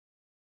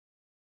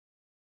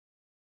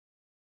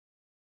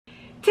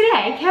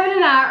Today, Kevin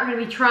and I are going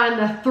to be trying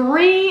the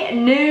 3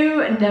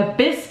 new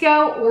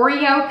Nabisco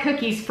Oreo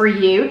cookies for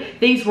you.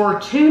 These were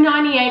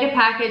 $2.98 a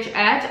package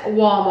at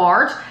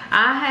Walmart.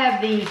 I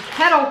have the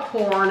Kettle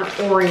Corn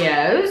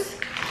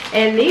Oreos,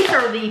 and these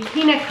are the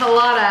Pina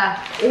Colada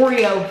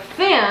Oreo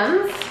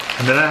Thins.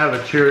 And then I have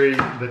the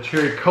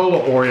cherry cola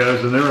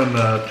Oreos, and they're in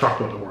the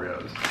chocolate Oreos.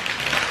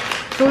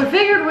 So we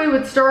figured we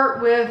would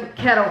start with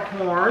Kettle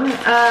Corn.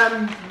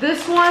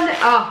 This one,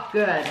 oh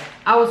good.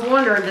 I was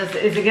wondering,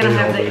 is it gonna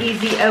have the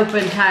easy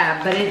open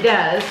tab? But it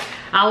does.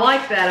 I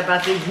like that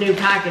about these new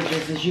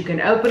packages, is you can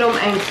open them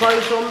and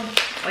close them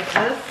like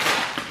this.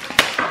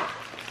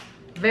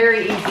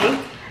 Very easy.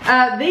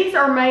 These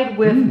are made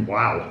with,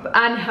 wow.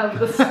 I know,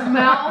 the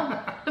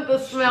smell, the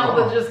smell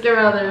that just came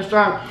out of there is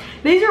strong.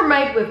 These are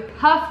made with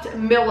puffed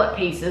millet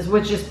pieces,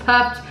 which is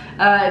puffed,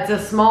 it's a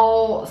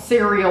small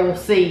cereal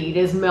seed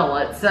is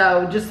millet.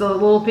 So just a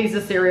little piece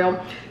of cereal.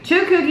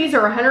 2 cookies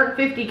are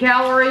 150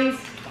 calories,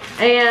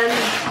 and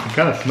it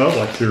kind of smells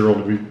like cereal,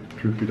 to be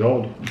truth be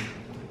told.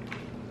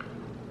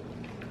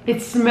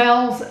 It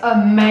smells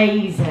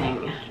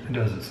amazing. It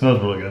does, it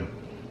smells really good.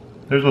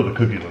 There's what the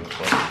cookie looks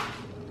like.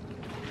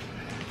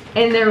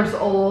 And there's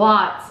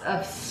lots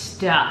of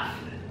stuff.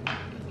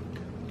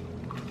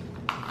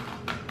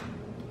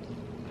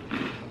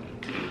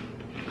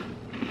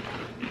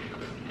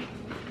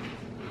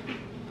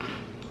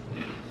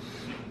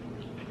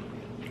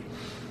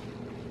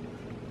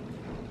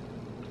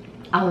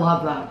 I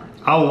love that.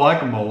 I like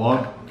them a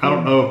lot. I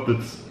don't know if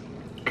it's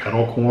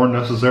kettle corn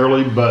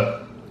necessarily,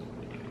 but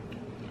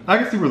I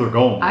can see where they're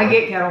going. I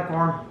get kettle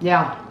corn,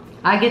 yeah.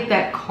 I get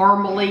that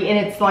caramely,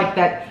 and it's like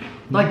that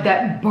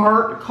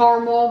burnt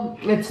caramel.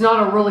 It's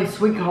not a really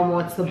sweet caramel,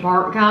 it's the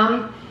burnt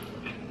kind.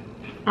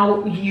 I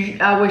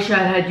wish I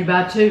had you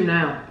buy 2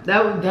 now.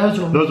 Those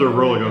are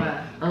really good.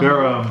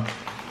 They're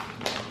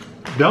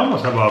they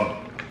almost have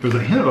there's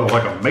a hint of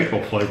like a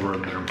maple flavor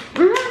in there.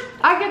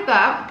 I get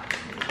that.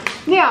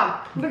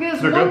 Yeah, because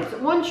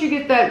once you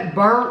get that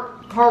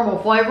burnt caramel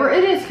flavor,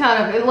 it is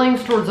it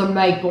leans towards a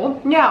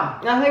maple. Yeah,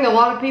 I think a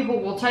lot of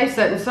people will taste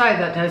that and say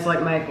that tastes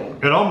like maple.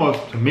 It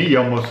almost, to me,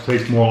 almost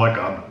tastes more like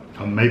a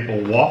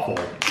maple waffle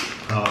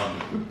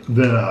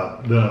than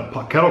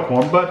a kettle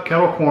corn. But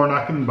kettle corn,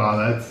 I can buy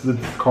that. It's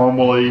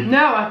caramely.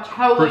 No, I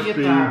totally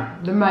crispy. Get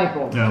that. The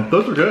maple. Yeah,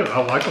 those are good.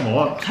 I like them a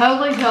lot.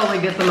 Totally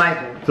get the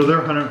maple. So they're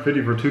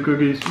 150 for 2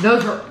 cookies.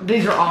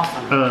 These are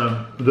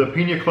awesome. The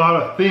Pina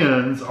Colada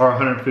Thins are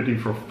 150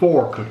 for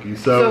 4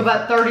 cookies. So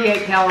about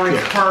 38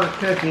 calories per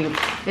cookie.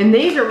 And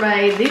these are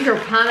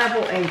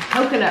pineapple and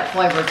coconut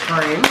flavored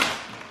cream.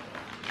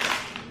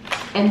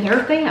 And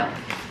they're thin.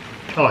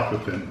 I like the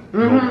thin.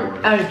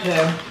 I do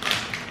too.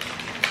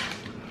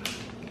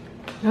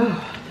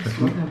 Oh,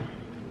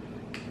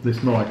 they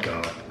smell like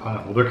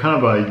pineapple. They're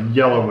kind of a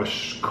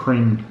yellowish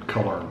cream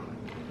color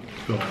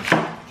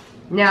filling.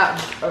 Now,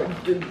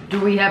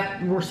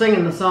 we're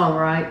singing the song,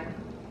 right?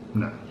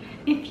 No.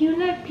 If you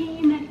like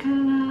pina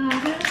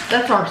colada.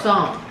 That's our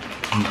song.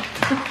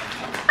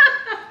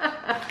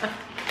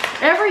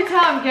 Every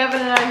time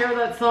Kevin and I hear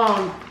that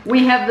song,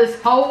 we have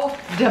this whole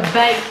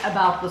debate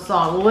about the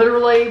song.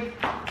 Literally,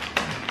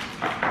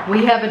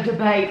 we have a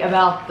debate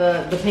about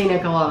the Pina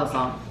Colada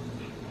song.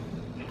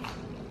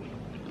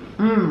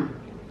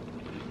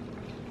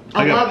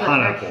 I love the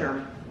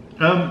texture.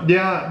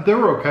 Yeah, they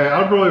were okay.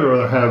 I'd really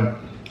rather have,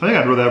 I think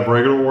I'd rather have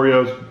regular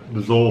Oreos.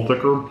 It's a little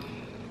thicker.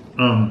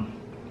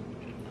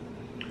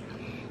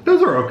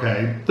 Those are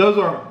okay. Those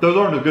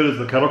aren't as good as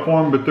the kettle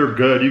corn, but they're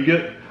good. You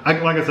get,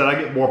 like I said, I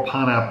get more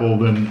pineapple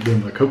than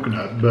the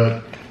coconut,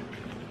 but.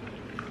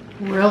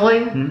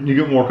 Really? You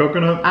get more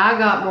coconut? I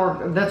got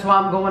more, that's why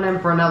I'm going in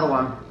for another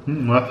one.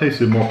 Well, I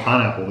tasted more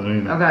pineapple than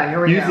anything. Okay,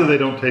 here we go. Usually they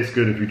don't taste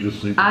good if you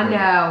just eat them. I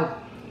know.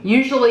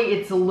 Usually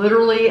it's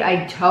literally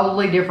a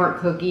totally different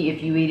cookie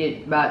if you eat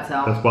it by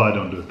itself. That's why I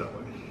don't do it that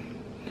way.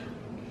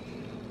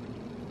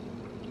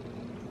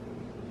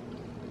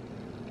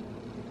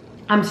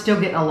 I'm still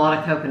getting a lot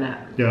of coconut.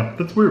 Yeah,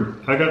 that's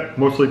weird. I got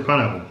mostly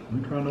pineapple. Let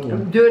me try another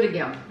one. Do it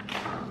again.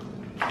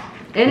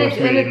 And it's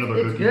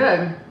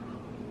good.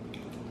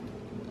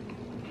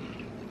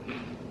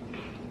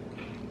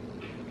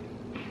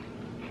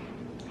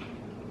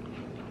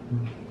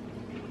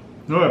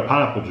 No, I have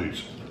pineapple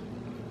juice.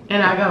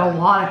 And I got a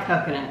lot of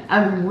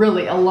coconut.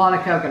 Really a lot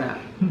of coconut.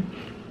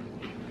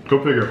 Go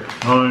figure.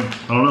 I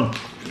don't know.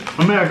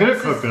 I mean, I get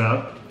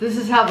coconut. This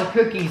is how the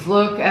cookies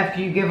look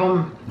after you give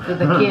them to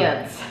the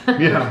kids.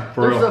 Yeah,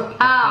 for There's real. a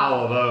pile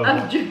of those.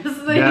 of just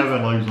these.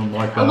 Gavin leaves them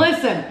like that.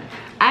 Listen,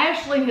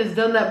 Ashley has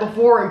done that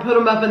before and put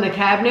them up in the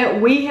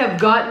cabinet. We have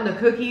gotten the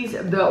cookies,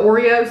 the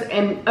Oreos,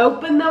 and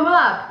opened them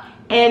up,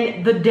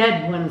 and the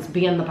dead ones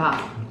be in the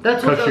pile.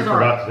 That's what those are.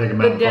 Because she forgot to take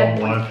them out the dead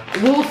ones.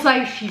 We'll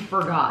say she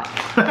forgot.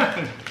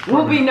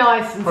 We'll be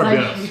nice and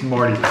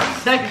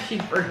say she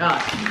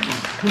forgot.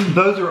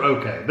 Those are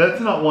okay. That's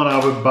not one I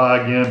would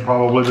buy again,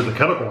 probably, but the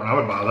kettle corn, I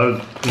would buy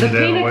those. The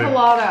Pina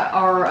Colada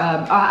are,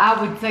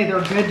 I would say they're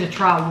good to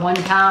try one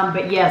time,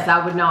 but yes, I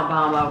would not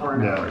buy them over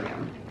and over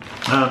again.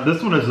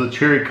 This one is the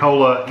cherry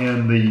cola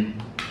in the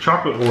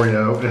chocolate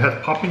Oreo. It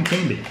has popping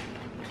candy.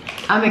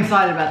 I'm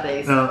excited about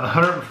these.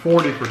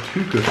 140 for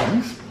 2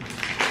 cookies.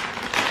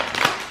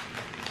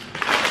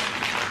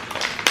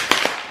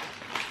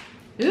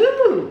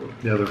 Ooh.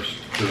 Yeah, they're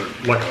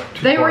like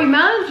a They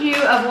remind you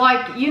of,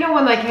 like, you know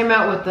when they came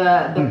out with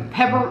the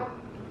pepper.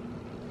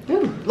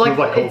 Ooh, like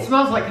it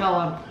smells like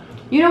cola.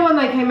 You know when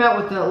they came out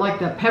with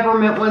the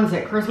peppermint ones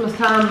at Christmas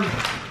time,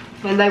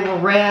 and they were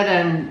red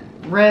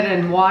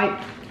and white.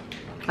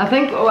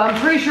 I'm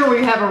pretty sure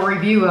we have a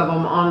review of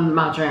them on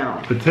my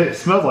channel. It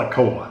smells like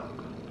cola.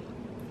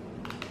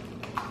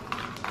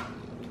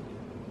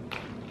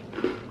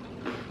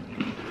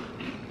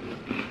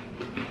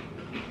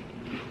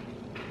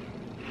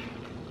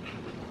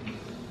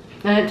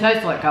 And it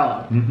tastes like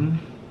cola. Mm-hmm.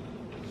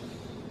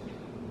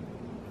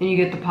 And you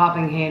get the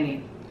popping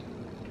candy.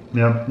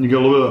 Yeah, you get a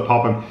little bit of the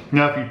popping.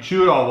 Now, if you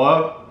chew it all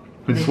up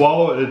and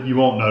swallow it, you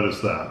won't notice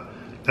that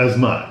as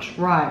much.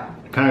 Right.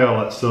 You kind of gotta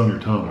let it sit on your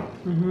tongue.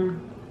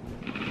 Mm-hmm.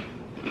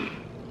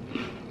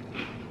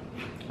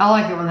 I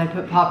like it when they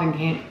put popping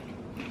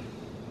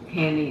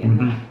candy in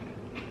there.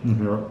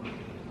 Mm-hmm.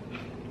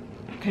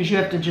 Because you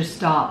have to just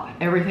stop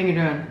everything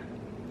you're doing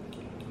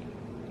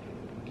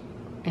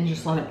and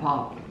just let it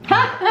pop.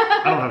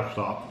 I don't have to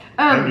stop.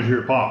 I can just hear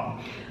it pop.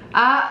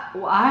 I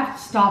have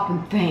to stop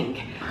and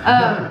think.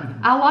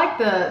 I like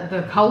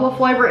the cola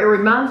flavor. It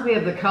reminds me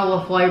of the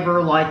cola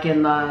flavor like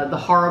in the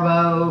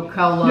Haribo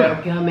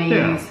cola gummies.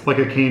 Yeah, like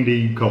a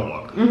candy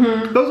cola.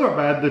 Mm-hmm. Those aren't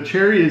bad. The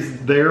cherry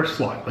is there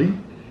slightly.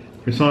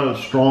 It's not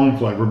a strong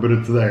flavor, but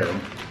it's there.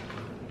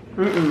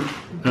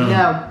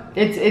 No,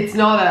 it's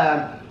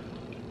not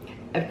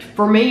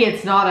for me,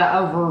 it's not a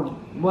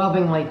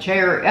overwhelmingly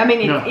cherry. I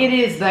mean, it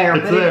is there,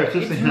 but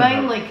it's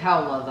mainly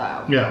cola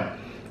though. Yeah.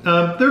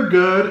 They're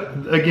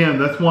good. Again,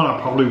 that's one I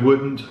probably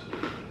wouldn't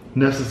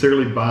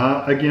necessarily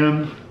buy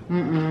again.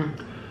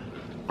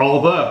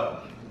 Although,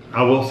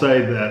 I will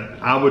say that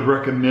I would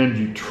recommend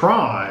you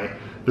try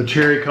the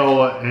cherry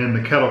cola and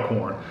the kettle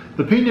corn.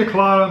 The Pina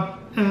Colada,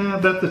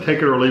 that's a take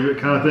it or leave it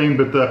kind of thing,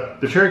 but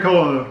the cherry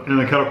cola and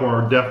the kettle corn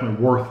are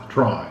definitely worth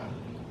trying.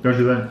 Don't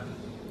you think?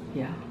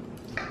 Yeah.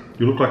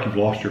 You look like you've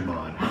lost your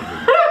mind.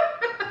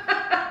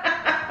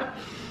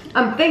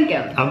 I'm thinking.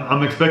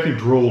 I'm expecting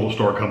drool to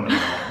start coming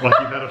out, like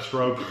you've had a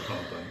stroke or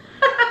something.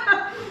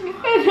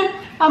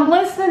 I'm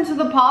listening to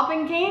the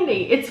popping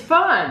candy. It's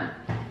fun.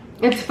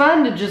 It's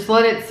fun to just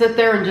let it sit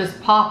there and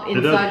just pop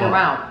inside your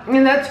mouth. I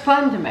mean, that's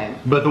fun to me.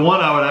 But the one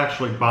I would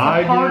actually buy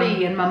it's a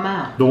party in my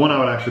mouth. The one I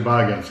would actually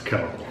buy again is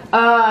kettle corn.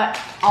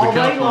 All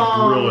day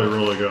long. Really,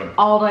 really good.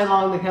 All day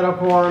long, the kettle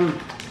corn.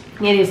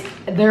 It is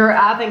there.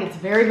 I think it's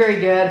very,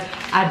 very good.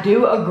 I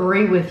do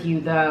agree with you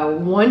though.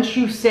 Once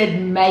you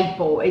said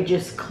maple, it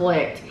just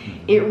clicked.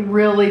 It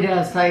really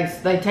does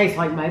taste. They taste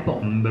like maple.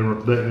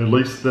 At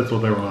least that's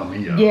what they remind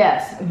me of.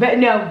 Yes, but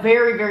no,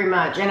 very, very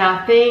much. And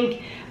I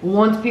think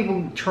once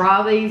people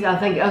try these, I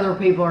think other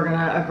people are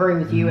gonna agree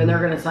with you, and they're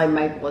gonna say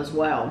maple as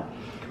well.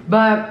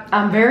 But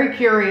I'm very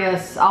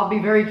curious. I'll be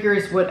very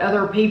curious what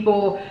other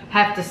people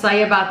have to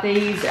say about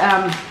these.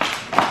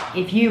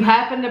 If you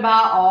happen to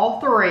buy all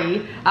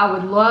 3, I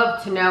would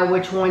love to know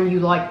which one you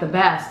like the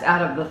best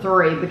out of the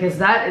 3, because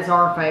that is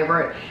our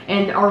favorite.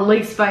 And our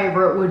least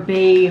favorite would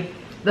be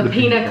the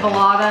Pina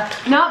Colada.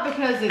 Not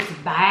because it's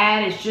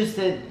bad, it's just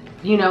that,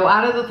 you know,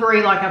 out of the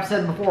 3, like I've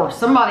said before,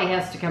 somebody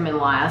has to come in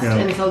last. Yeah.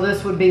 And so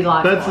this would be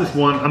last. That's just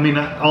one, I mean,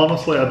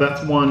 honestly,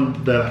 that's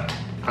one that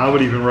I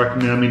would even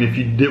recommend. I mean, if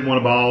you didn't want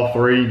to buy all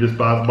 3, just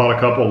bought a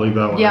couple, leave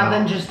that one out. out.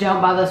 Then just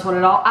don't buy this one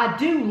at all. I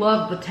do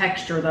love the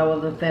texture though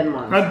of the thin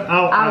ones.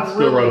 I'd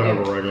still rather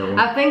have a regular one.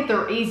 I think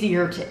they're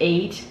easier to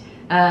eat.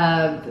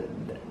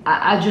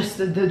 Just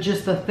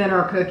the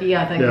thinner cookie,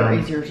 I think they're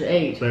easier to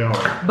eat. They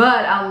are.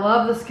 But I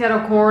love this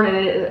kettle corn,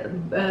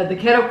 and the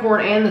kettle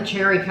corn and the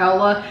cherry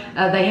cola.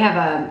 They have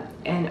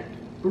a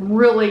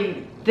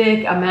really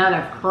thick amount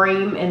of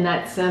cream in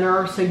that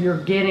center, so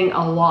you're getting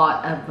a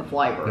lot of the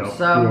flavor.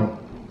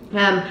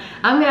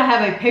 I'm gonna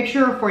have a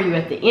picture for you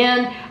at the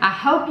end. I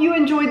hope you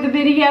enjoyed the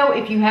video.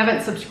 If you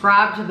haven't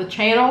subscribed to the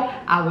channel,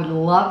 I would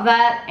love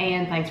that,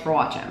 and thanks for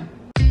watching.